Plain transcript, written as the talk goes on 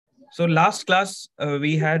So last class,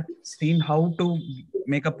 we had seen how to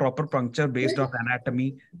make a proper puncture based on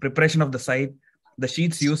anatomy, preparation of the site, the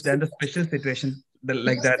sheets used, and the special situation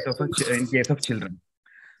like that of in case of children.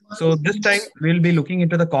 So this time we'll be looking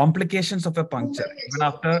into the complications of a puncture. Even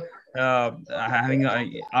after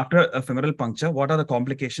after a femoral puncture, what are the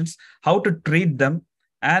complications? How to treat them,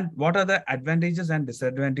 and what are the advantages and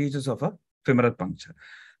disadvantages of a femoral puncture?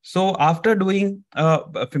 So after doing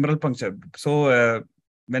a femoral puncture,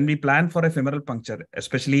 when we plan for a femoral puncture,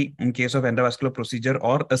 especially in case of endovascular procedure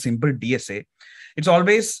or a simple DSA, it's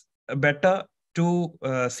always better to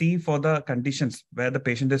see for the conditions where the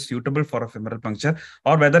patient is suitable for a femoral puncture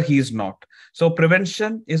or whether he is not. So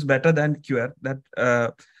prevention is better than cure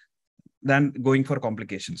than going for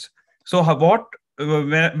complications. So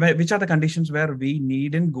which are the conditions where we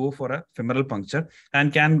needn't go for a femoral puncture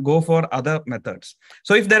and can go for other methods?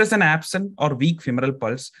 So if there is an absent or weak femoral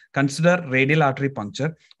pulse, consider radial artery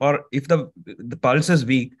puncture. Or if the pulse is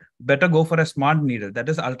weak, better go for a smart needle, that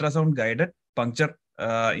is ultrasound guided puncture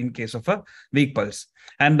in case of a weak pulse.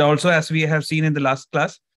 And also, as we have seen in the last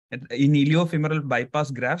class, in iliofemoral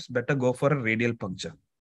bypass grafts, better go for a radial puncture.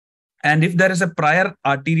 And if there is a prior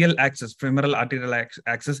arterial access, femoral arterial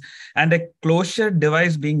access, and a closure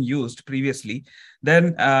device being used previously,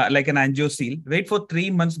 then like an angioseal, wait for 3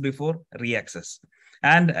 months before reaccess.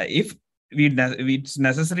 And if it's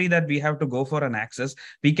necessary that we have to go for an access,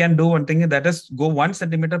 we can do one thing, that is go 1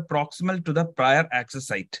 centimeter proximal to the prior access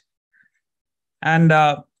site. And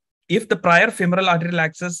if the prior femoral arterial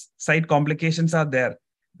access site complications are there,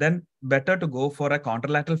 then better to go for a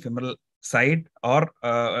contralateral femoral side or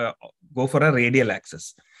go for a radial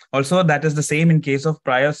access. Also, that is the same in case of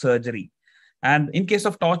prior surgery. And in case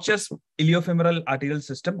of tortuous iliofemoral arterial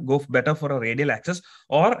system, go better for a radial access,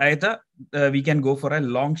 or either we can go for a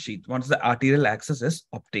long sheath once the arterial access is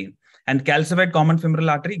obtained. And calcified common femoral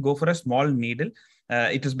artery, go for a small needle.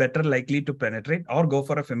 It is better likely to penetrate, or go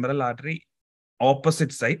for a femoral artery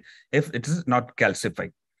opposite side if it is not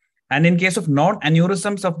calcified. And in case of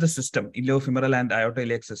non-aneurysms of the system, iliofemoral and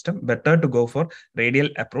aortoiliac system, better to go for radial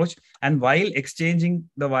approach. And while exchanging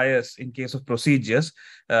the wires in case of procedures,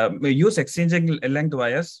 use exchanging length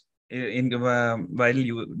wires while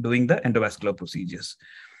you doing the endovascular procedures.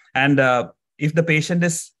 And if the patient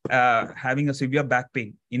is having a severe back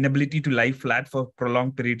pain, inability to lie flat for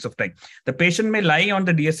prolonged periods of time, the patient may lie on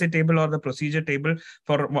the DSA table or the procedure table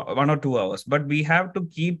for 1 or 2 hours, but we have to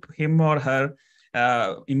keep him or her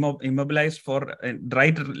immobilized for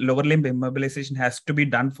right lower limb immobilization has to be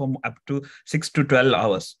done for up to 6 to 12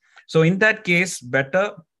 hours. So in that case,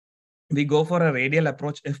 better we go for a radial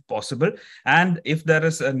approach if possible. And if there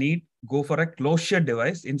is a need, go for a closure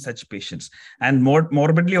device in such patients. And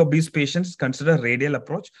morbidly obese patients, consider radial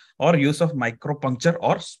approach or use of micropuncture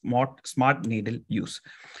or smart needle use.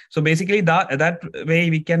 So basically that way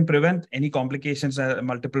we can prevent any complications,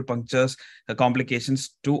 multiple punctures,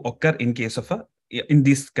 complications to occur in case of in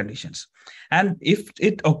these conditions. And if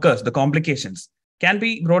it occurs, the complications can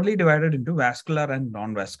be broadly divided into vascular and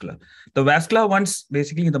non-vascular. The vascular ones,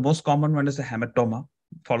 basically the most common one is a hematoma,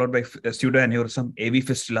 followed by pseudoaneurysm, AV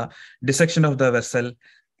fistula, dissection of the vessel,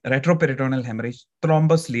 retroperitoneal hemorrhage,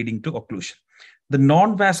 thrombus leading to occlusion. The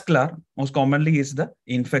non-vascular most commonly is the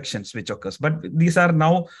infections which occurs, but these are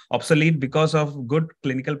now obsolete because of good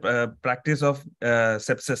clinical practice of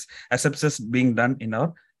sepsis being done in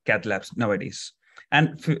our cath labs nowadays.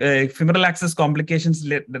 And femoral access complications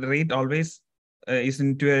rate always is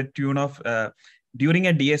into a tune of during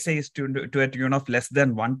a DSA is to a tune of less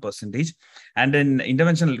than 1%. And in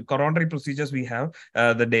interventional coronary procedures, we have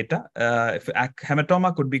the data. If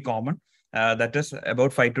hematoma could be common, that is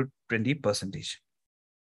about 5 to 20%.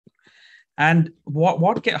 And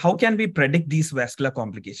how can we predict these vascular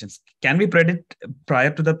complications? Can we predict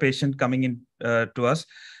prior to the patient coming in to us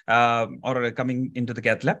or coming into the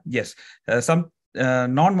cath lab? Yes. Some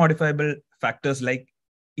non-modifiable factors like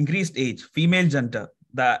increased age, female gender,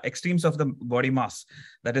 the extremes of the body mass,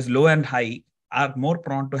 that is low and high, are more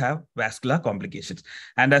prone to have vascular complications.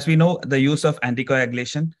 And as we know, the use of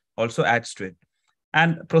anticoagulation also adds to it.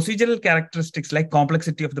 And procedural characteristics like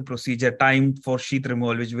complexity of the procedure, time for sheath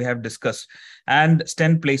removal, which we have discussed, and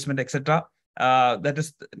stent placement, etc. That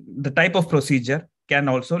is the type of procedure can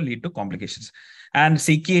also lead to complications. And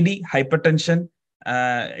CKD, hypertension,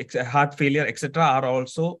 heart failure, etc., are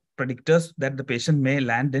also predictors that the patient may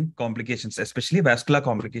land in complications, especially vascular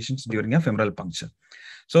complications during a femoral puncture.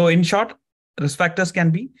 So in short, risk factors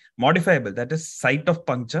can be modifiable, that is site of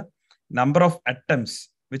puncture, number of attempts,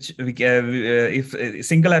 which if a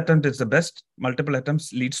single attempt is the best, multiple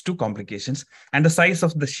attempts leads to complications, and the size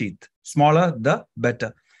of the sheath, smaller the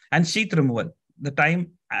better, and sheath removal. the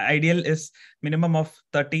time ideal is minimum of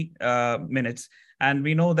 30 minutes. And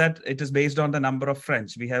we know that it is based on the number of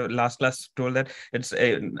French. We have last class told that it's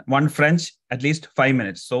one French, at least 5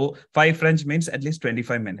 minutes. So 5 French means at least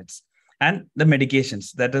 25 minutes. And the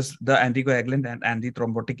medications, that is the anticoagulant and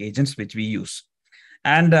antithrombotic agents which we use.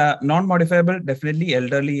 And non-modifiable, definitely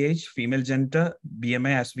elderly age, female gender,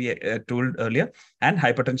 BMI as we told earlier, and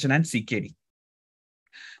hypertension and CKD.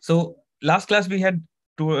 So last class we had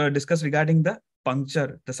to discuss regarding the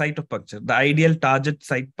puncture, the site of puncture, the ideal target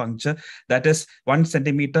site puncture, that is 1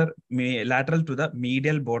 centimeter lateral to the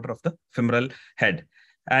medial border of the femoral head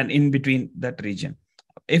and in between that region.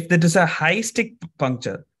 If that is a high stick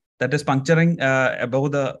puncture, that is puncturing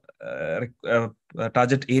above the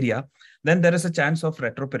target area, then there is a chance of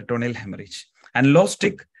retroperitoneal hemorrhage. And low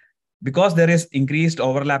stick, because there is increased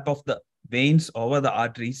overlap of the veins over the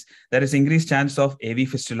arteries, there is increased chance of AV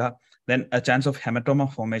fistula, then a chance of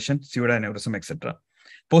hematoma formation, pseudoaneurysm, etc.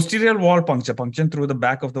 Posterior wall puncture, puncture through the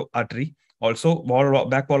back of the artery, also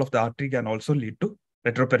back wall of the artery can also lead to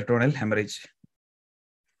retroperitoneal hemorrhage.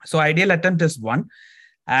 So ideal attempt is 1,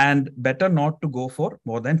 and better not to go for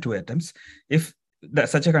more than 2 attempts. If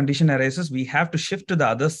such a condition arises, we have to shift to the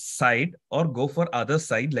other side or go for other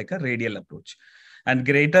side like a radial approach. And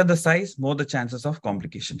greater the size, more the chances of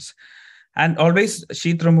complications. And always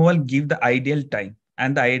sheath removal give the ideal time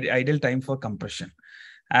and the ideal time for compression.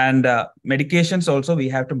 And medications also we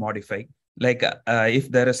have to modify. Like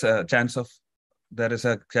if there is a chance of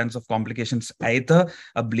complications, either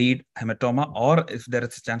a bleed, hematoma, or if there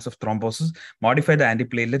is a chance of thrombosis, modify the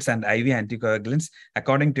antiplatelets and IV anticoagulants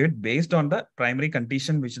according to it based on the primary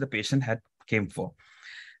condition which the patient had came for.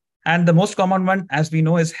 And the most common one, as we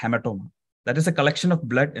know, is hematoma. That is a collection of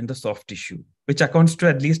blood in the soft tissue, which accounts to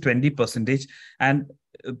at least 20%, and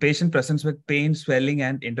patient presents with pain, swelling,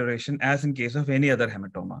 and induration, as in case of any other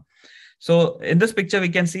hematoma. So in this picture, we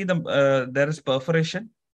can see there is perforation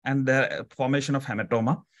and the formation of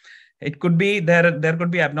hematoma. It could be there could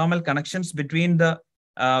be abnormal connections between the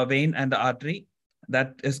vein and the artery,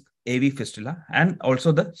 that is AV fistula, and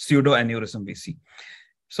also the pseudoaneurysm we see.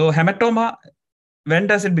 So hematoma, when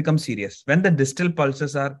does it become serious? When the distal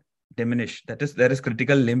pulses are diminished, that is, there is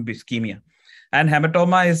critical limb ischemia, and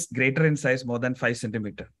hematoma is greater in size, more than 5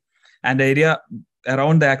 centimeter, and the area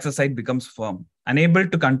around the access site becomes firm, unable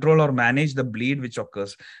to control or manage the bleed which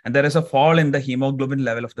occurs, and there is a fall in the hemoglobin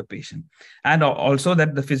level of the patient, and also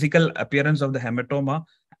that the physical appearance of the hematoma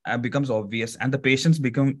becomes obvious, and the patients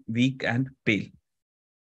become weak and pale.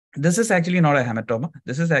 This is actually not a hematoma.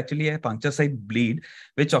 This is actually a puncture site bleed,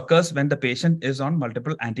 which occurs when the patient is on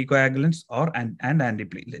multiple anticoagulants and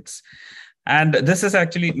antiplatelets. And this is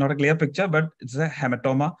actually not a clear picture, but it's a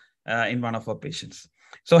hematoma in one of our patients.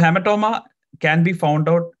 So hematoma can be found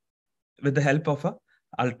out with the help of a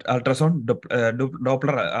ultrasound,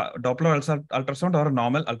 Doppler ultrasound, or a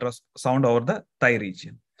normal ultrasound over the thigh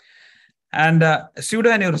region. And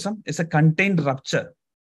pseudoaneurysm is a contained rupture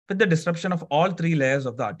with the disruption of all 3 layers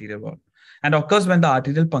of the arterial wall, and occurs when the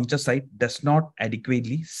arterial puncture site does not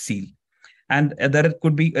adequately seal. And there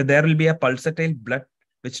will be a pulsatile blood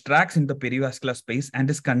which tracks in the perivascular space and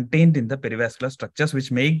is contained in the perivascular structures,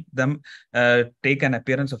 which make them take an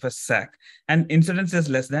appearance of a sac. And incidence is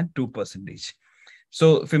less than 2%.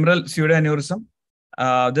 So femoral pseudoaneurysm,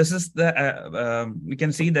 this is the, we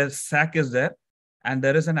can see the sac is there, and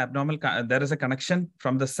there is an abnormal, there is a connection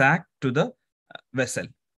from the sac to the vessel.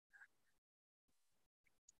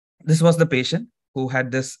 This was the patient who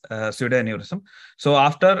had this pseudoaneurysm. So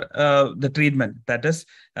after the treatment, that is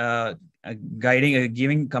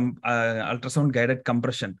giving ultrasound guided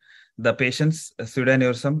compression, the patient's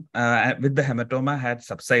pseudoaneurysm with the hematoma had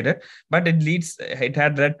subsided, but it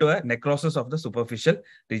had led to a necrosis of the superficial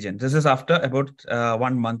region. This is after about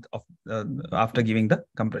 1 month of after giving the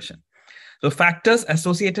compression. So factors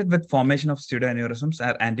associated with formation of pseudoaneurysms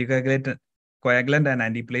are anticoagulant and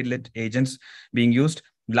antiplatelet agents being used.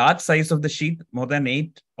 Large size of the sheath, more than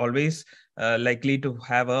 8, always likely to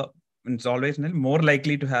have it's always more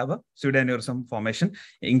likely to have a pseudoaneurysm formation,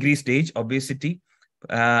 increased age, obesity,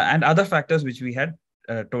 and other factors which we had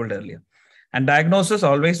told earlier. And diagnosis,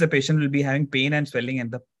 always the patient will be having pain and swelling in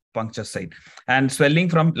the puncture site. And swelling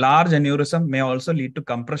from large aneurysm may also lead to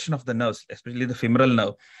compression of the nerves, especially the femoral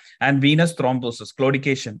nerve, and venous thrombosis,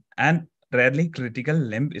 claudication, and rarely critical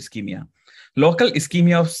limb ischemia. Local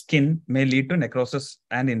ischemia of skin may lead to necrosis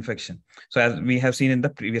and infection, so as we have seen in the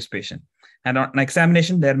previous patient. And on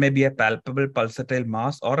examination, there may be a palpable pulsatile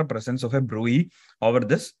mass or a presence of a bruit over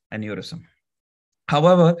this aneurysm.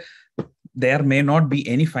 However, there may not be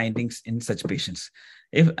any findings in such patients.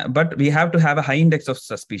 But we have to have a high index of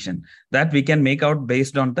suspicion that we can make out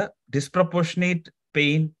based on the disproportionate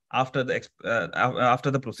pain after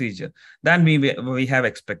the procedure than we have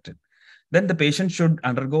expected. Then the patient should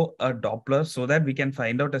undergo a Doppler so that we can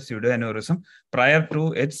find out a pseudoaneurysm prior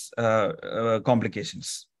to its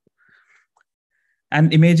complications.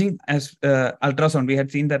 And imaging as ultrasound, we had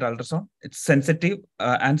seen that ultrasound, it's sensitive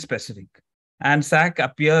and specific. And sac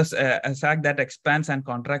appears, a sac that expands and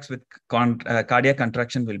contracts with cardiac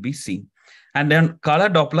contraction will be seen. And then color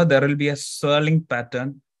Doppler, there will be a swirling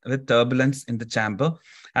pattern with turbulence in the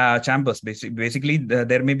chambers. Basically,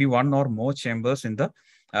 there may be one or more chambers in the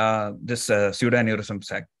this pseudoaneurysm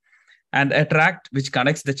sac, and a tract which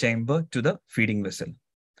connects the chamber to the feeding vessel.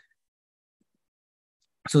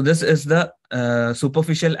 So this is the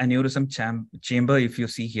superficial aneurysm chamber. If you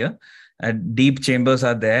see here, deep chambers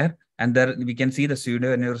are there, and there we can see the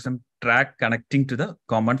pseudoaneurysm tract connecting to the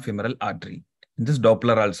common femoral artery in this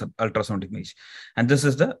Doppler ultrasound image. And this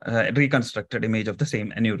is the reconstructed image of the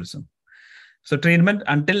same aneurysm. So treatment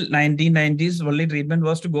until 1990s, only treatment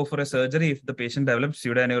was to go for a surgery if the patient developed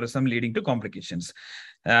pseudoaneurysm leading to complications.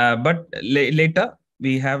 But later,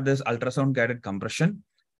 we have this ultrasound guided compression,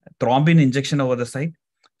 thrombin injection over the site,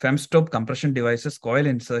 femstop compression devices, coil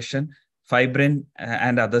insertion, fibrin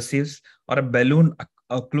and adhesives, or a balloon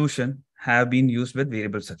occlusion have been used with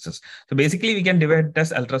variable success. So basically, we can divide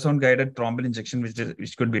as ultrasound guided thrombin injection,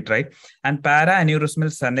 which could be tried, and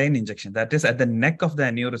para-aneurysmal saline injection. That is, at the neck of the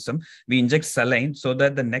aneurysm, we inject saline so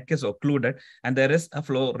that the neck is occluded and there is a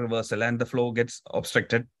flow reversal and the flow gets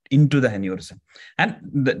obstructed into the aneurysm. And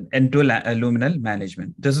the luminal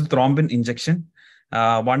management. This is thrombin injection.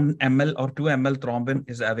 1 ml or 2 ml thrombin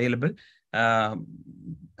is available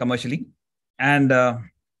commercially. And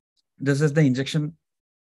this is the injection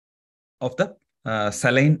of the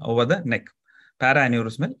saline over the neck,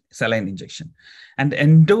 para-aneurysmal saline injection. And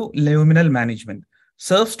endoluminal management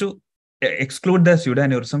serves to exclude the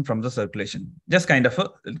pseudoaneurysm from the circulation, just kind of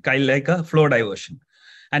like a flow diversion.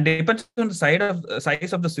 And depends on the size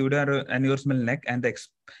of the pseudoaneurysmal neck and the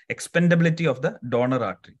expendability of the donor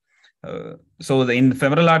artery. So in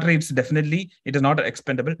femoral artery, it is not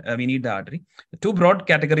expendable. We need the artery. The two broad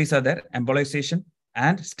categories are there: embolization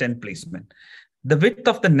and stent placement. The width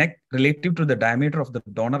of the neck relative to the diameter of the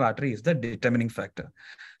donor artery is the determining factor.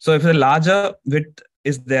 So if the larger width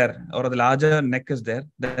is there or the larger neck is there,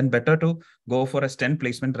 then better to go for a stent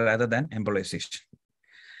placement rather than embolization.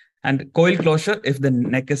 And coil closure if the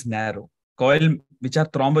neck is narrow. Coil which are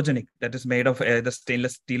thrombogenic, that is made of either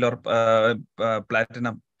stainless steel or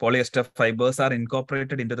platinum polyester fibers, are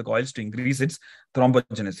incorporated into the coils to increase its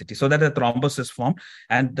thrombogenicity so that the thrombus is formed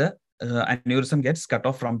and the aneurysm gets cut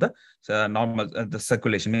off from the normal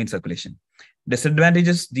main circulation.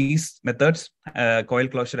 Disadvantages: these methods, coil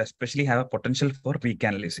closure especially, have a potential for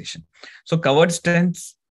recanalization. So covered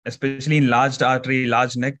stents, especially in large artery,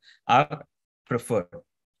 large neck, are preferred.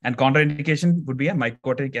 And contraindication would be a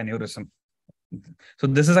mycotic aneurysm. So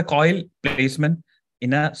this is a coil placement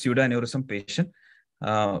in a pseudoaneurysm patient.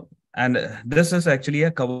 And this is actually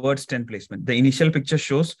a covered stent placement. The initial picture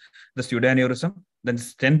shows the pseudoaneurysm, then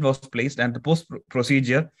stent was placed, and the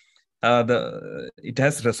post-procedure, it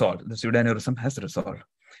has resolved. The pseudoaneurysm has resolved.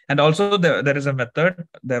 And also there is a method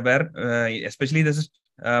where, especially this is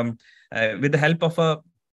with the help of a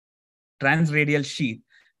transradial sheath,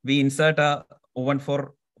 we insert a 014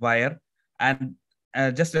 wire, and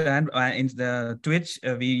in to which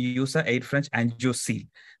we use a 8 French angio seal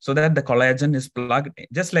so that the collagen is plugged,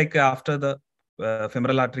 just like after the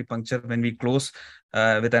femoral artery puncture when we close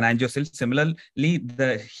with an angio seal. Similarly,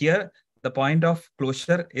 here the point of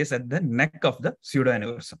closure is at the neck of the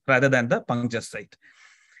pseudoaneurysm rather than the puncture site.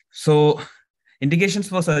 So indications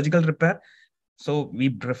for surgical repair. So we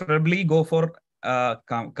preferably go for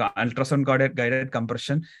ultrasound guided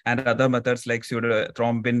compression and other methods like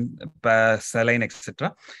thrombin, saline,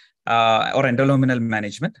 etc., or endoluminal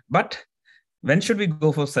management. But when should we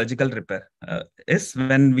go for surgical repair? Is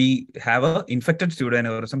when we have an infected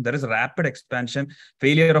pseudoaneurysm, there is rapid expansion,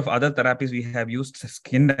 failure of other therapies we have used,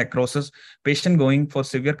 skin necrosis, patient going for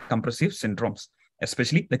severe compressive syndromes,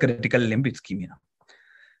 especially the critical limb ischemia.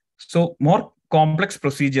 So more complex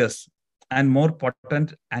procedures and more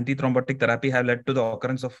potent antithrombotic therapy have led to the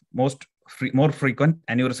occurrence of more frequent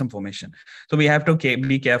aneurysm formation. So we have to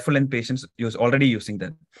be careful in patients already using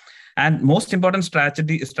that. And most important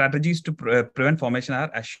strategies to prevent formation are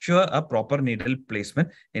assure a proper needle placement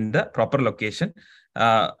in the proper location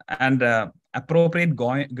and appropriate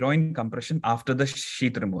groin compression after the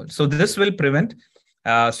sheath removal. So this will prevent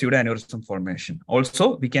pseudoaneurysm formation.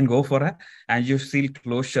 Also, we can go for a angiosyncytial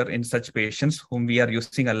closure in such patients whom we are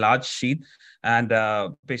using a large sheath and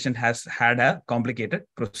patient has had a complicated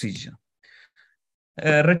procedure.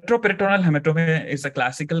 Retroperitoneal hematoma is a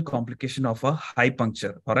classical complication of a high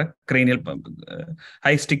puncture or a cranial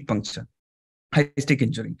high stick puncture, high stick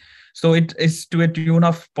injury. So it is to a tune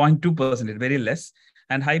of 0.2%, very less.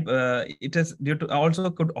 And it is due to also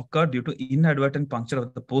could occur due to inadvertent puncture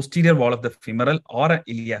of the posterior wall of the femoral or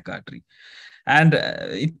iliac artery. And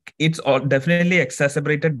it's all definitely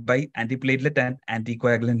exacerbated by antiplatelet and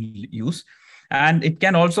anticoagulant use. And it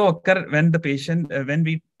can also occur when the patient, when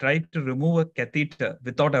we try to remove a catheter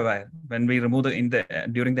without a wire, when we remove during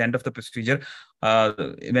the end of the procedure,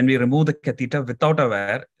 when we remove the catheter without a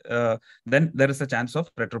wire, then there is a chance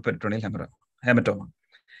of retroperitoneal hematoma.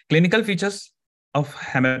 Clinical features of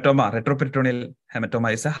hematoma, retroperitoneal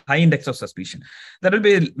hematoma, is a high index of suspicion. There will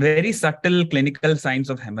be very subtle clinical signs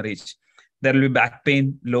of hemorrhage. There will be back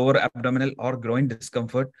pain, lower abdominal or groin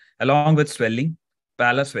discomfort, along with swelling,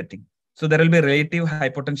 pallor, sweating. So there will be relative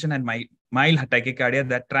hypotension and mild tachycardia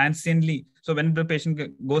that transiently. So when the patient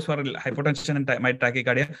goes for hypotension and mild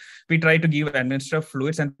tachycardia, we try to administer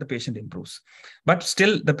fluids and the patient improves. But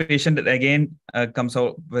still, the patient again comes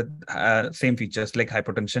out with same features like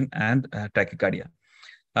hypotension and tachycardia.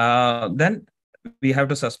 Then we have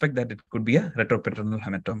to suspect that it could be a retroperitoneal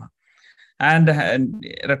hematoma. And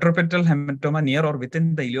retroperitoneal hematoma near or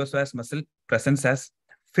within the iliopsoas muscle presents as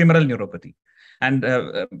femoral neuropathy and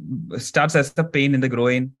starts as the pain in the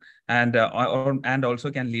groin and also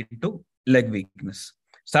can lead to leg weakness.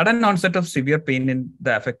 Sudden onset of severe pain in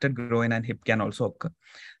the affected groin and hip can also occur.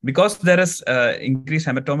 Because there is increased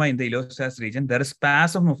hematoma in the iliopsoas region, there is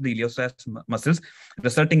spasm of the iliopsoas muscles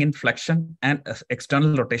resulting in flexion and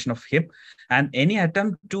external rotation of hip. And any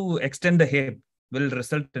attempt to extend the hip will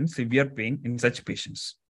result in severe pain in such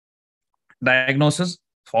patients. Diagnosis: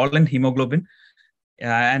 fallen hemoglobin,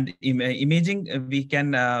 and imaging.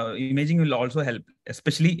 Imaging will also help,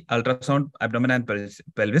 especially ultrasound abdomen and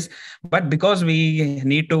pelvis. But because we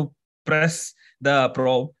need to press the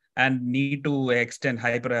probe and need to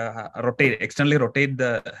externally rotate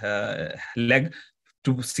the leg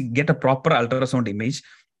to get a proper ultrasound image,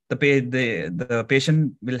 the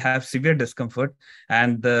patient will have severe discomfort,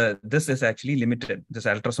 and this is actually limited. This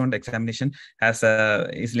ultrasound examination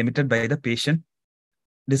is limited by the patient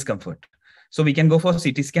discomfort. So we can go for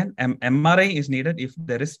CT scan. MRI is needed if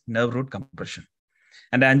there is nerve root compression.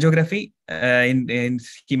 And angiography in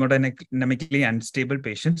hemodynamically unstable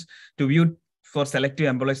patients to view for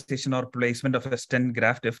selective embolization or placement of a stent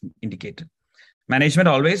graft if indicated. Management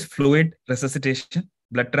always fluid resuscitation,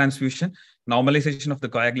 blood transfusion, normalization of the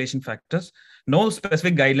coagulation factors. No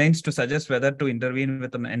specific guidelines to suggest whether to intervene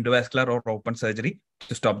with an endovascular or open surgery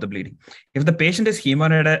to stop the bleeding. If the patient is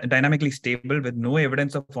hemodynamically stable with no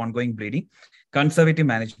evidence of ongoing bleeding, conservative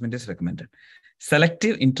management is recommended.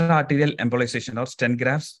 Selective intra-arterial embolization or stent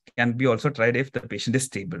grafts can be also tried if the patient is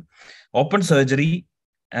stable. Open surgery,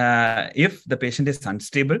 if the patient is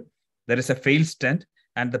unstable, there is a failed stent,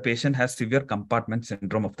 and the patient has severe compartment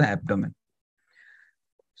syndrome of the abdomen.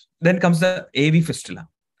 Then comes the AV fistula.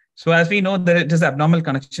 So as we know, there is abnormal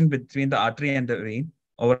connection between the artery and the vein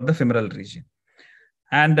over the femoral region.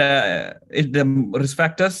 And the risk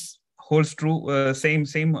factors holds true,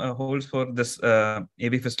 same holds for this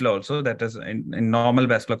AV fistula also, that is in normal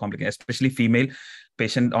vascular complication, especially female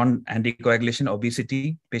patient on anticoagulation,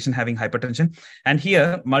 obesity, patient having hypertension. And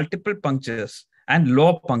here, multiple punctures and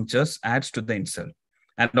low punctures adds to the insult.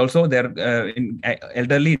 And also, in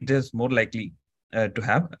elderly, it is more likely to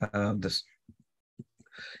have this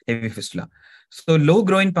AV fistula. So low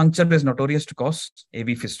groin puncture is notorious to cause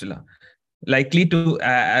AV fistula, likely to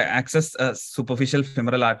access a superficial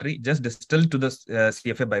femoral artery just distal to the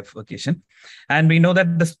CFA bifurcation. And we know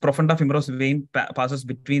that this profunda femoris vein passes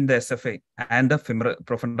between the SFA and the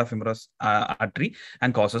profunda femoris artery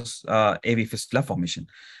and causes AV fistula formation.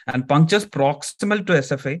 And punctures proximal to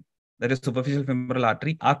SFA, that is superficial femoral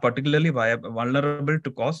artery, are particularly vulnerable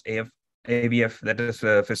to cause AVF, that is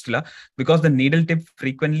fistula, because the needle tip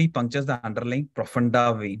frequently punctures the underlying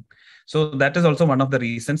profunda vein. So that is also one of the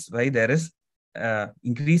reasons why there is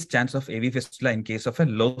increased chance of AV fistula in case of a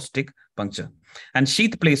low stick puncture. And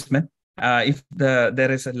sheath placement, if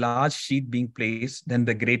there is a large sheath being placed, then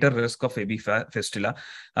the greater risk of AV fistula,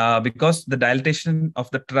 because the dilatation of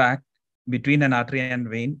the tract between an artery and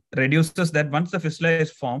vein reduces that. Once the fistula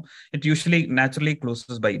is formed, it usually naturally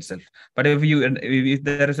closes by itself. But if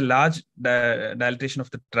there is a large dilatation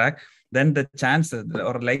of the tract, then the chance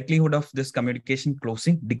or likelihood of this communication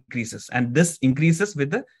closing decreases, and this increases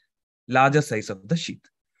with the larger size of the sheath.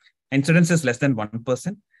 Incidence is less than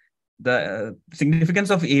 1%. The significance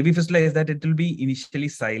of AV fistula is that it will be initially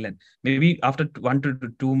silent. Maybe after 1 to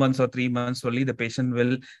 2 months or 3 months only, the patient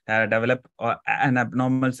will develop an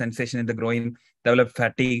abnormal sensation in the groin, develop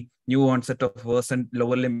fatigue, new onset of worsened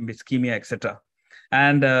lower limb ischemia, etc.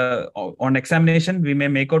 And on examination, we may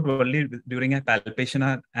make out only during a palpation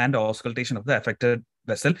and auscultation of the affected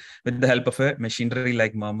vessel with the help of a machinery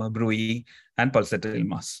like murmur, bruit, and pulsatile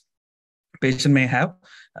mass. Patient may have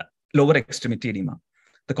lower extremity edema.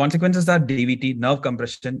 The consequences are DVT, nerve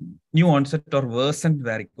compression, new onset or worsened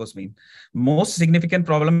varicose vein. Most significant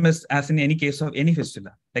problem is, as in any case of any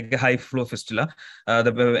fistula, like a high flow fistula,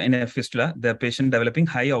 in a fistula, the patient developing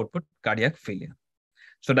high output cardiac failure.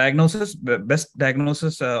 So best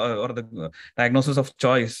diagnosis or the diagnosis of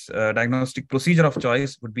choice, diagnostic procedure of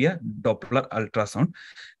choice would be a Doppler ultrasound,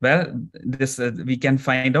 where this we can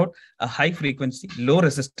find out a high frequency, low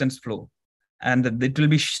resistance flow, and it will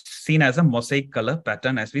be seen as a mosaic color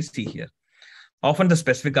pattern as we see here. Often the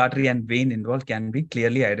specific artery and vein involved can be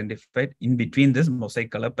clearly identified in between this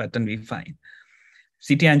mosaic color pattern we find.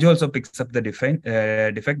 CT angio also picks up the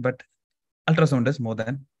defect, but ultrasound is more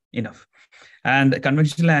than enough. And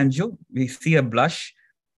conventional angio, we see a blush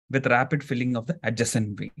with rapid filling of the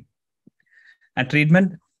adjacent vein. And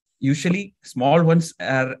treatment, usually small ones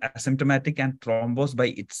are asymptomatic and thrombosed by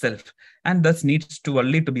itself, and thus needs to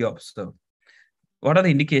only to be observed. What are the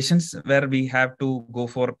indications where we have to go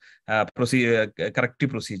for corrective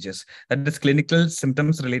procedures? That is, clinical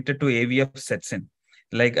symptoms related to AVF sets in,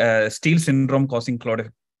 like Steele syndrome causing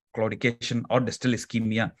claudication or distal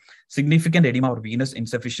ischemia, significant edema or venous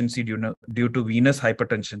insufficiency due to venous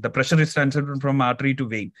hypertension. The pressure is transferred from artery to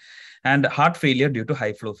vein, and heart failure due to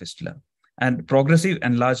high flow fistula, and progressive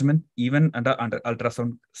enlargement even under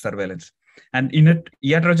ultrasound surveillance. And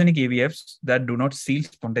iatrogenic AVFs that do not seal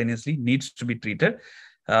spontaneously needs to be treated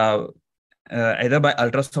either by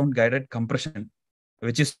ultrasound guided compression,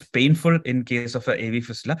 which is painful in case of a AV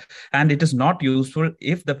fistula, and it is not useful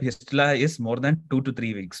if the fistula is more than 2 to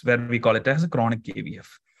 3 weeks, where we call it as a chronic AVF.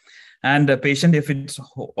 And the patient, if it's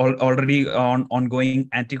already on ongoing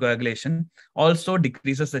anticoagulation, also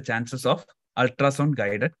decreases the chances of ultrasound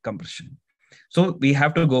guided compression. So we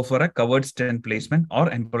have to go for a covered stent placement or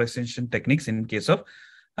embolization techniques in case of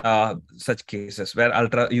such cases where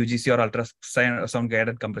UGC or ultrasound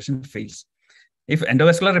guided compression fails. If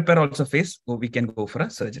endovascular repair also fails, we can go for a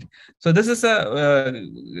surgery. So this is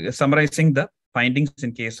summarizing the findings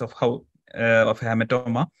in case of of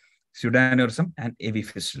hematoma, pseudoaneurysm, and AV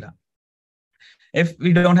fistula. If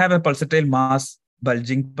we don't have a pulsatile mass,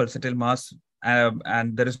 bulging pulsatile mass,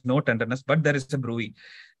 and there is no tenderness, but there is a bruit,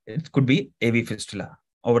 it could be AV fistula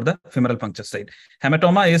over the femoral puncture side.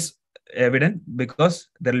 Hematoma is evident because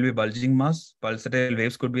there will be bulging mass, pulsatile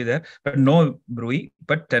waves could be there, but no bruit,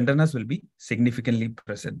 but tenderness will be significantly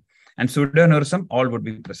present. And pseudoaneurysm, all would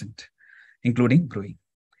be present, including bruit.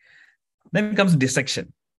 Then comes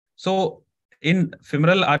dissection. So in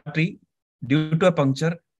femoral artery, due to a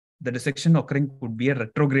puncture, the dissection occurring could be a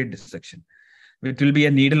retrograde dissection. It will be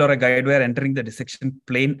a needle or a guide wire entering the dissection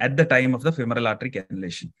plane at the time of the femoral artery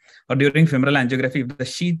cannulation, or during femoral angiography if the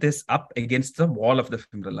sheath is up against the wall of the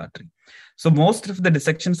femoral artery. So most of the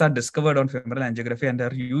dissections are discovered on femoral angiography and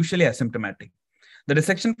are usually asymptomatic. The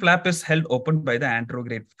dissection flap is held open by the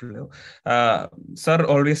anterograde flow. Sir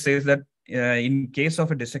always says that in case of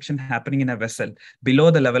a dissection happening in a vessel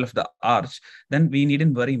below the level of the arch, then we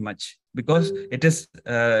needn't worry much because it is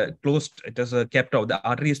closed, it is kept out, the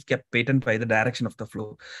artery is kept patent by the direction of the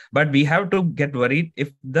flow. But we have to get worried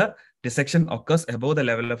if the dissection occurs above the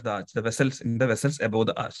level of the arch, the vessels above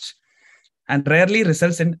the arch. And rarely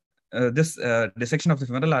results in this dissection of the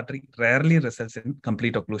femoral artery rarely results in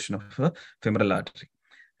complete occlusion of the femoral artery.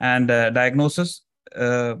 And diagnosis,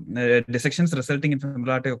 dissections resulting in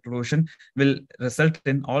femoral artery occlusion will result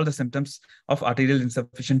in all the symptoms of arterial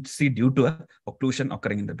insufficiency due to a occlusion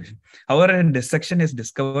occurring in the patient. However, a dissection is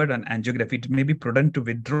discovered on angiography, it may be prudent to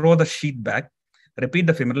withdraw the sheath back, repeat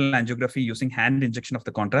the femoral angiography using hand injection of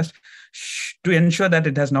the contrast to ensure that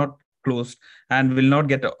it has not closed and will not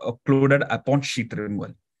get occluded upon sheath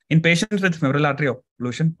removal. In patients with femoral artery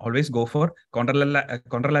occlusion, always go for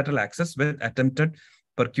contralateral access with attempted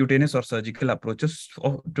percutaneous or surgical approaches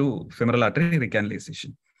to femoral artery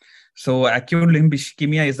recanalization. So acute limb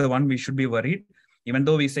ischemia is the one we should be worried. Even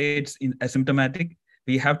though we say it's asymptomatic,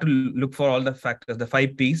 we have to look for all the factors, the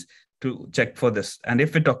 5 Ps, to check for this. And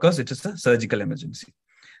if it occurs, it is a surgical emergency.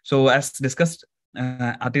 So as discussed,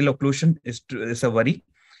 arterial occlusion is a worry.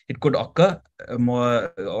 It could occur more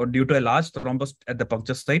or due to a large thrombus at the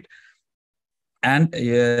puncture site and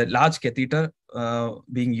a large catheter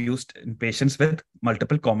being used in patients with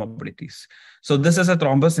multiple comorbidities. So this is a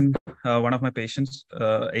thrombus in one of my patients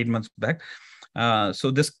 8 months back.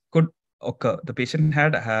 So this could occur. The patient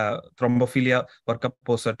had thrombophilia workup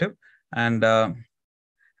positive, and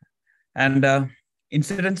and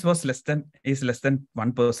incidence was less than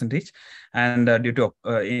 1%, and due to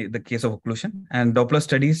the case of occlusion, and Doppler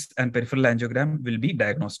studies and peripheral angiogram will be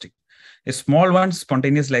diagnostic. A small ones,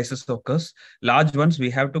 spontaneous lysis occurs. Large ones, we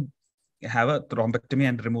have to have a thrombectomy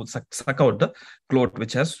and suck out the clot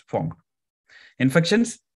which has formed.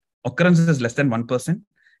 Infections, occurrence is less than 1%.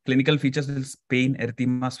 Clinical features is pain,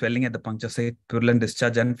 erythema, swelling at the puncture site, purulent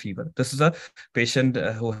discharge, and fever. This is a patient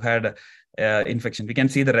who had infection. We can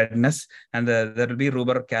see the redness, and there will be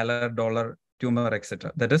rubor, calor, dolor, tumor,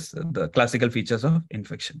 etc. That is the classical features of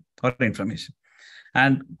infection or inflammation.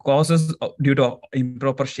 And causes due to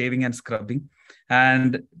improper shaving and scrubbing.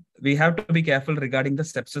 And we have to be careful regarding the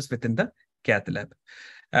sepsis within the cath lab.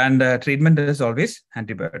 And treatment is always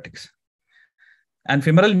antibiotics. And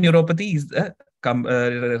femoral neuropathy is the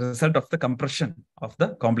result of the compression of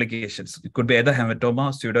the complications. It could be either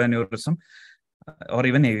hematoma, pseudoaneurysm, or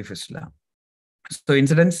even AV fistula. So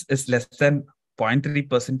incidence is less than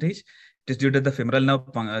 0.3%. It is due to the femoral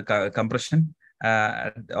nerve compression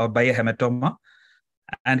or by a hematoma.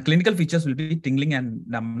 And clinical features will be tingling and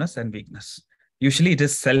numbness and weakness. Usually it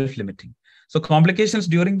is self-limiting. So complications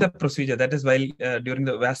during the procedure, that is while during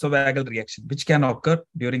the vasovagal reaction, which can occur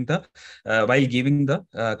during the while giving the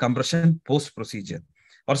compression post-procedure,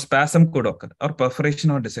 or spasm could occur, or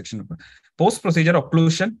perforation or dissection. Post-procedure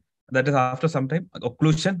occlusion, that is after some time,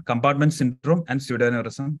 occlusion, compartment syndrome, and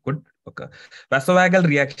pseudoaneurysm could occur. Vasovagal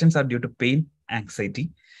reactions are due to pain,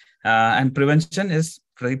 anxiety, and prevention is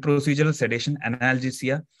pre-procedural sedation,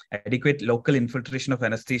 analgesia, adequate local infiltration of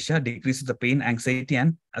anesthesia decreases the pain, anxiety,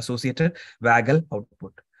 and associated vagal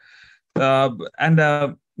output.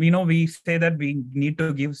 We say that we need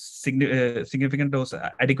to give significant dose,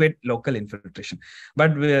 adequate local infiltration.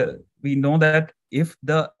 But we know that if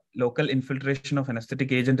the local infiltration of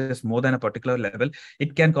anesthetic agent is more than a particular level,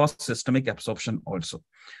 it can cause systemic absorption also.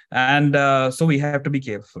 And so we have to be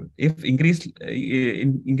careful. If increased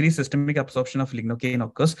systemic absorption of lignocaine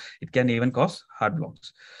occurs, it can even cause heart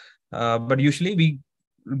blocks. But usually we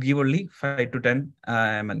give only 5 to 10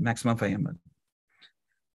 ml, maximum 5 ml.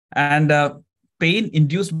 And pain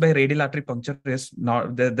induced by radial artery puncture is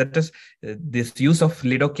not, that is this use of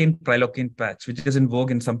lidocaine prilocaine patch, which is in vogue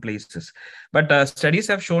in some places. But studies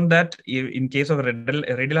have shown that in case of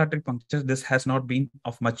radial artery puncture, this has not been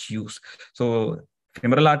of much use. So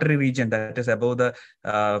femoral artery region, that is above the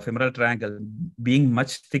femoral triangle, being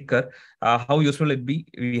much thicker, how useful it be,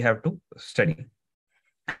 we have to study.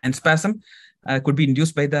 And spasm could be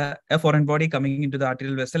induced by a foreign body coming into the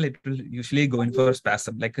arterial vessel. It will usually go in for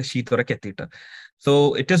spasm, like a sheath or a catheter.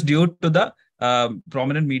 So it is due to the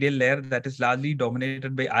prominent medial layer that is largely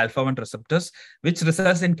dominated by alpha-1 receptors, which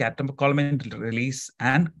results in catecholamine release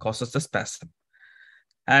and causes the spasm.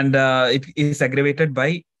 And it is aggravated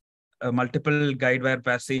by multiple guide wire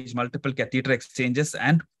passage, multiple catheter exchanges,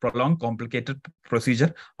 and prolonged complicated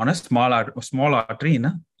procedure on a small artery in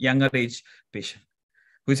a younger age patient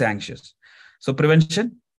who is anxious. So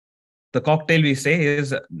prevention, the cocktail we say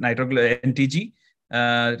is NTG,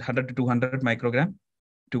 100 to 200 microgram,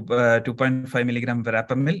 2.5 milligram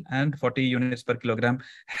verapamil, and 40 units per kilogram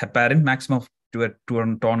heparin, maximum to a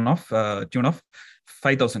tune of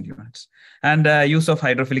 5,000 units. And use of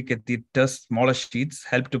hydrophilic catheters, smaller sheaths,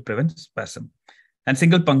 help to prevent spasm. And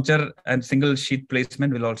single puncture and single sheath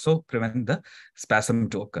placement will also prevent the spasm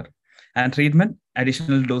to occur. And treatment,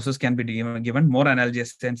 additional doses can be given, more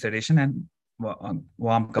analgesia and sedation, and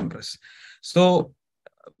warm compress. So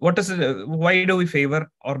what is it, why do we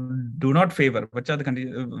favor or do not favor, which are the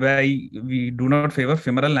conditions why we do not favor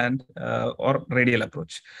femoral and or radial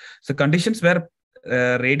approach? So conditions where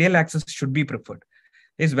radial access should be preferred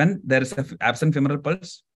is when there is an absent femoral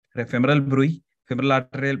pulse, femoral bruit, femoral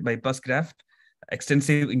arterial bypass graft,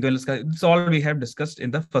 extensive inguinal. It's all we have discussed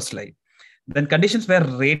in the first slide. Then conditions where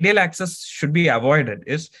radial access should be avoided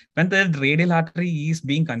is when the radial artery is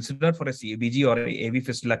being considered for a CABG or a AV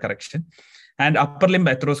fistula correction, and upper limb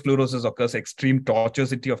atherosclerosis occurs, extreme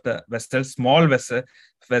tortuosity of the vessel, small vessel,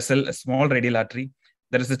 small radial artery.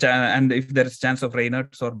 There is and if there is chance of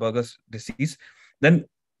Raynaud's or Berger's disease, then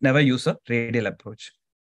never use a radial approach.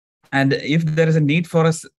 And if there is a need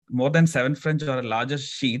for more than 7 French or a larger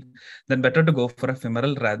sheath, then better to go for a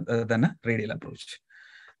femoral rather than a radial approach.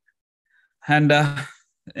 And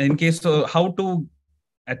in case, so how to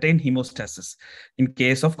attain hemostasis in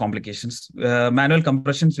case of complications. Manual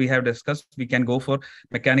compressions we have discussed. We can go for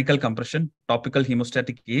mechanical compression, topical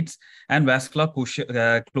hemostatic aids, and vascular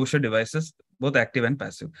closure devices, both active and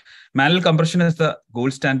passive. Manual compression is the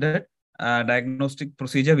gold standard diagnostic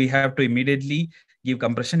procedure. We have to immediately give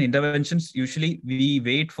compression interventions. Usually, we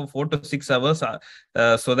wait for 4 to 6 hours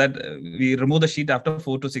so that we remove the sheet after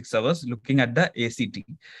 4 to 6 hours, looking at the ACT.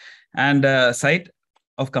 And site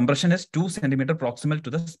of compression is 2 centimeter proximal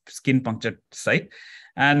to the skin punctured site.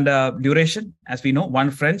 And duration, as we know,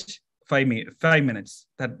 one French, 5 minutes.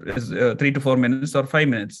 That is 3 to 4 minutes or 5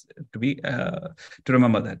 minutes to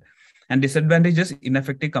remember that. And disadvantages: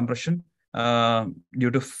 ineffective compression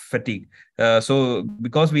due to fatigue. So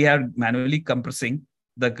because we are manually compressing,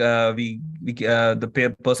 the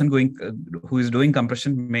person who is doing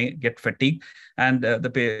compression may get fatigue, and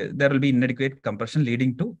there will be inadequate compression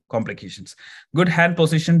leading to complications. Good hand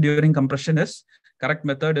position during compression is correct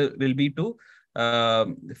method will be to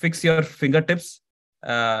fix your fingertips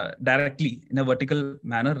directly in a vertical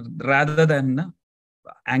manner rather than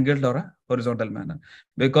angled or a horizontal manner,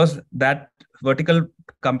 because that vertical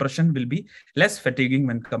compression will be less fatiguing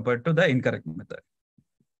when compared to the incorrect method.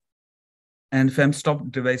 And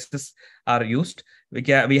fem-stop devices are used.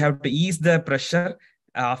 We have to ease the pressure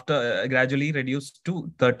after gradually reduce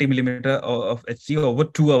to 30 millimeter of HG over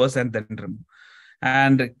 2 hours and then remove.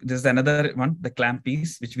 And there's another one, the clamp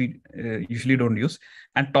piece, which we usually don't use.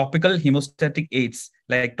 And topical hemostatic aids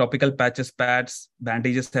like topical patches, pads,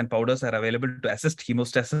 bandages, and powders are available to assist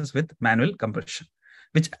hemostasis with manual compression,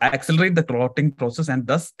 which accelerate the clotting process and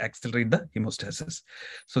thus accelerate the hemostasis.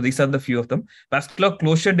 So these are the few of them. Vascular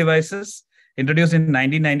closure devices introduced in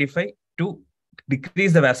 1995 to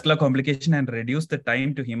decrease the vascular complication and reduce the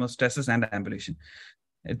time to hemostasis and ambulation.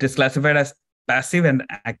 It is classified as passive and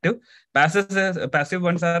active. Passive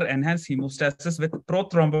ones are enhanced hemostasis with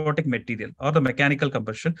prothrombotic material or the mechanical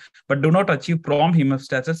compression, but do not achieve prompt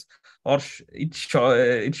hemostasis, or it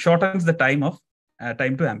shortens the time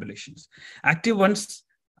to ambulations. Active ones,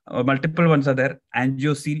 multiple ones are there: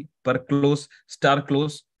 angioseal, perclose, star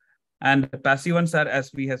close. And passive ones are,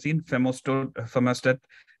 as we have seen, femostat,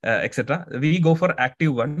 etc. We go for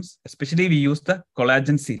active ones. Especially we use the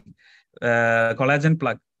collagen seal, collagen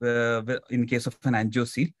plug in case of an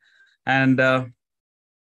angioseal. And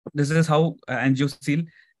this is how angioseal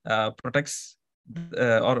protects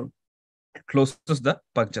or closes the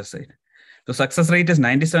puncture site. The success rate is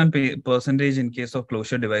 97% in case of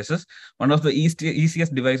closure devices. One of the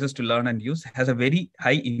easiest devices to learn and use, has a very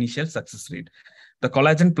high initial success rate. The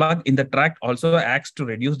collagen plug in the tract also acts to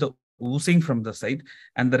reduce the oozing from the site,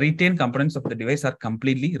 and the retained components of the device are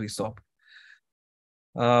completely resorbed.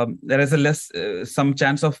 There is some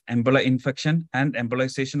chance of emboli infection and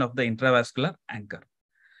embolization of the intravascular anchor.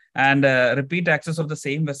 And repeat access of the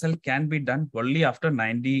same vessel can be done only after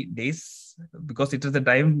 90 days, because it is the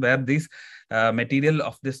time where this material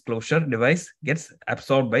of this closure device gets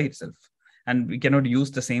absorbed by itself. And we cannot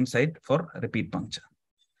use the same site for repeat puncture.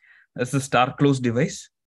 That's the star close device.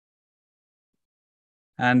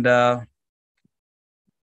 And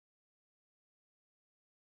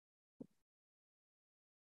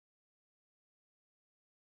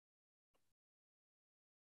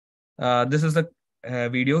this is a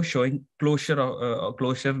video showing closure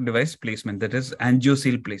device placement, that is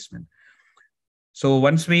angioseal placement. So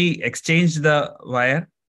once we exchange the wire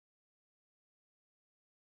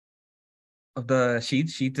of the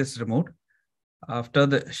sheath is removed. After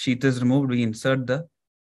the sheath is removed, we insert the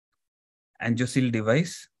angioseal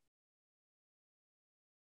device.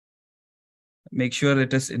 Make sure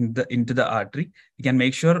it is into the artery. We can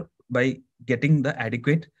make sure by getting the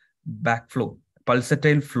adequate backflow,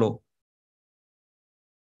 pulsatile flow.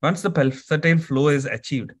 Once the pulsatile flow is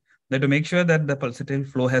achieved, we have to make sure that the pulsatile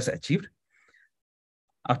flow has achieved.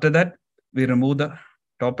 After that, we remove the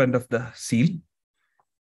top end of the seal.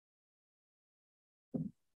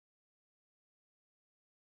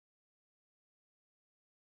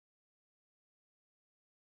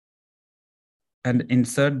 And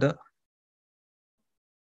insert the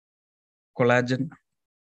collagen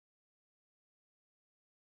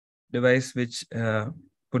device, which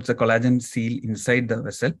puts a collagen seal inside the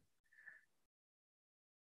vessel.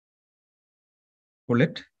 Pull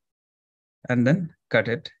it and then cut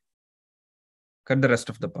it. Cut the rest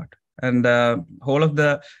of the part. And the whole of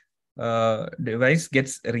the device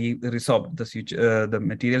gets resorbed. The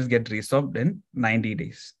materials get resorbed in 90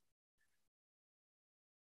 days.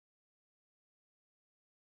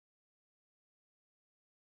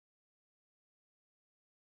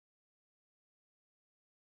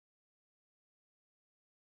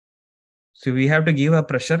 So we have to give a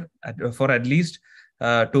pressure for at least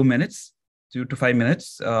 2 minutes, 2 to 5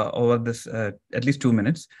 minutes over this, at least 2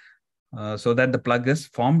 minutes, so that the plug is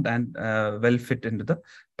formed and well fit into the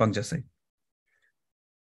puncture site.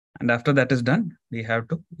 And after that is done, we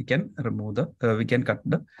can remove we can cut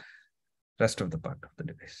the rest of the part of the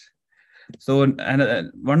device. So,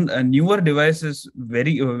 and one newer device is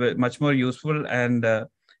very much more useful and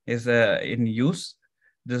is in use.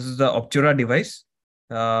 This is the Obtura device,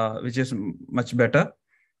 which is much better.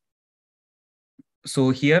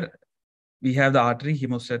 So here we have the artery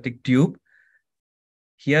hemostatic tube.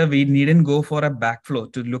 Here we needn't go for a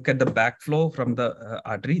backflow to look at the backflow from the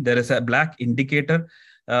artery. There is a black indicator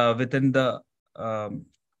within the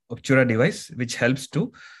Obtura device, which helps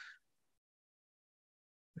to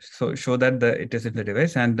show that it is in the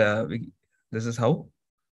device. And this is how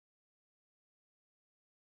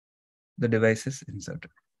the device is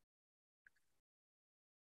inserted.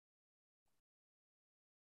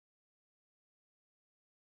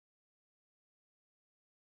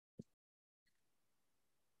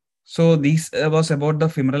 So this was about the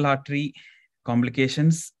femoral artery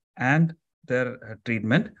complications and their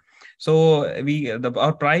treatment. So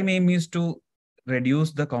our prime aim is to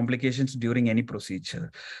reduce the complications during any procedure.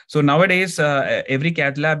 So nowadays, every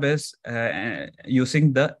cath lab is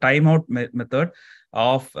using the timeout method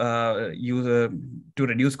of to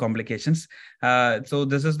reduce complications. So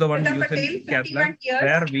this is the one used in cath lab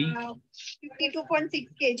where we 52.6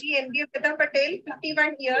 kg MD Patel,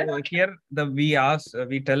 51 years. So here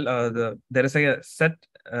we tell there is a set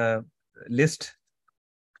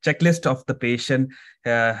checklist of the patient,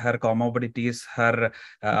 her comorbidities, her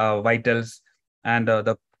vitals, and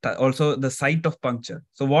also the site of puncture.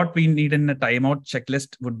 So what we need in a timeout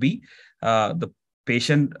checklist would be the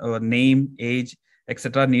patient name, age,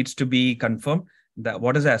 etc. needs to be confirmed.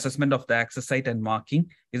 What is the assessment of the access site and marking?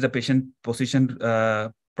 Is the patient positioned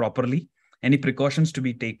properly? Any precautions to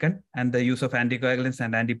be taken, and the use of anticoagulants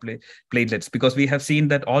and antiplatelets, because we have seen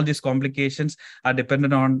that all these complications are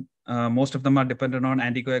dependent on, most of them are dependent on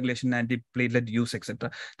anticoagulation, antiplatelet use, etc.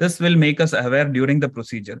 This will make us aware during the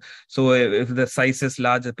procedure. So if the size is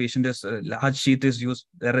large, the patient is large sheath is used,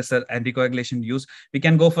 there is an anticoagulation use, we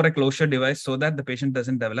can go for a closure device so that the patient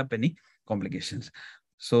doesn't develop any complications.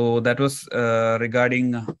 So that was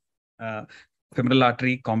regarding femoral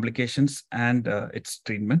artery complications and its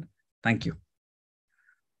treatment. Thank you.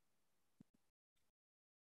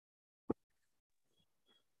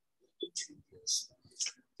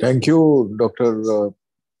 Thank you, Dr.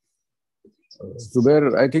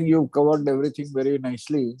 Zubair. I think you've covered everything very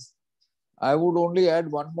nicely. I would only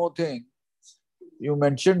add one more thing. You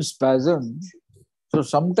mentioned spasm. So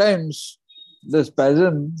sometimes the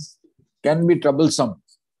spasm can be troublesome.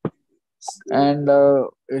 And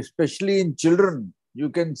especially in children, you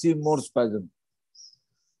can see more spasm.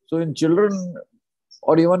 So in children,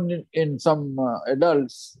 or even in some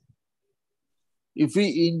adults, if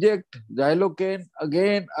we inject xylocaine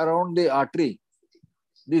again around the artery,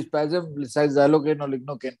 the spasm, besides xylocaine or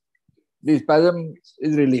lignocaine, the spasm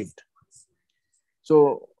is relieved.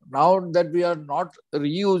 So now that we are not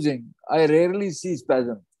reusing, I rarely see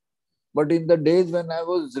spasm. But in the days when I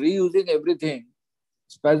was reusing everything,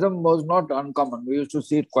 spasm was not uncommon. We used to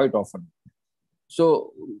see it quite often.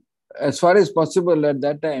 So as far as possible at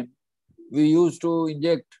that time, we used to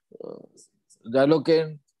inject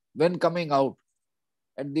xylocaine when coming out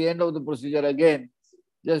at the end of the procedure again,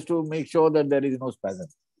 just to make sure that there is no spasm.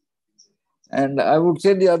 And I would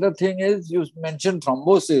say the other thing is, you mentioned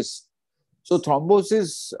thrombosis. So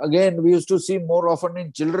thrombosis, again, we used to see more often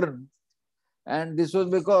in children. And this was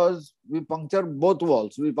because we puncture both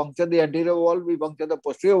walls. We puncture the anterior wall, we puncture the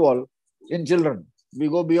posterior wall in children. We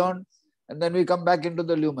go beyond, and then we come back into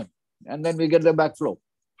the lumen, and then we get the backflow.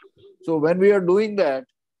 So when we are doing that,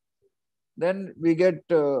 then we get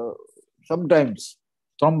sometimes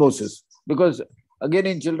thrombosis, because again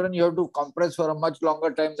in children you have to compress for a much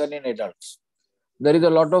longer time than in adults. There is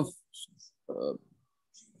a lot of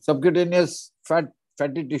subcutaneous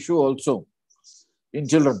fatty tissue also in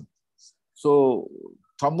children. So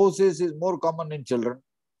thrombosis is more common in children.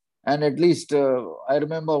 And at least I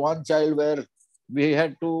remember one child where we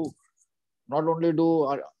had to not only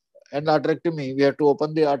do endarterectomy, we had to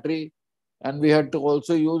open the artery, and we had to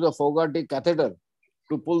also use a Fogarty catheter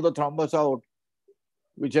to pull the thrombus out,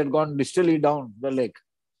 which had gone distally down the leg.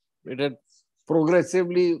 It had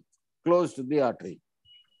progressively closed the artery.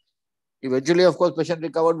 Eventually, of course, patient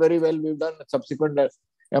recovered very well. We've done subsequent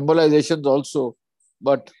embolizations also.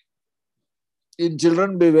 But in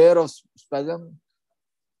children, beware of spasm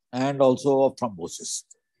and also of thrombosis.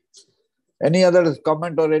 Any other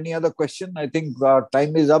comment or any other question? I think our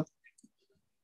time is up.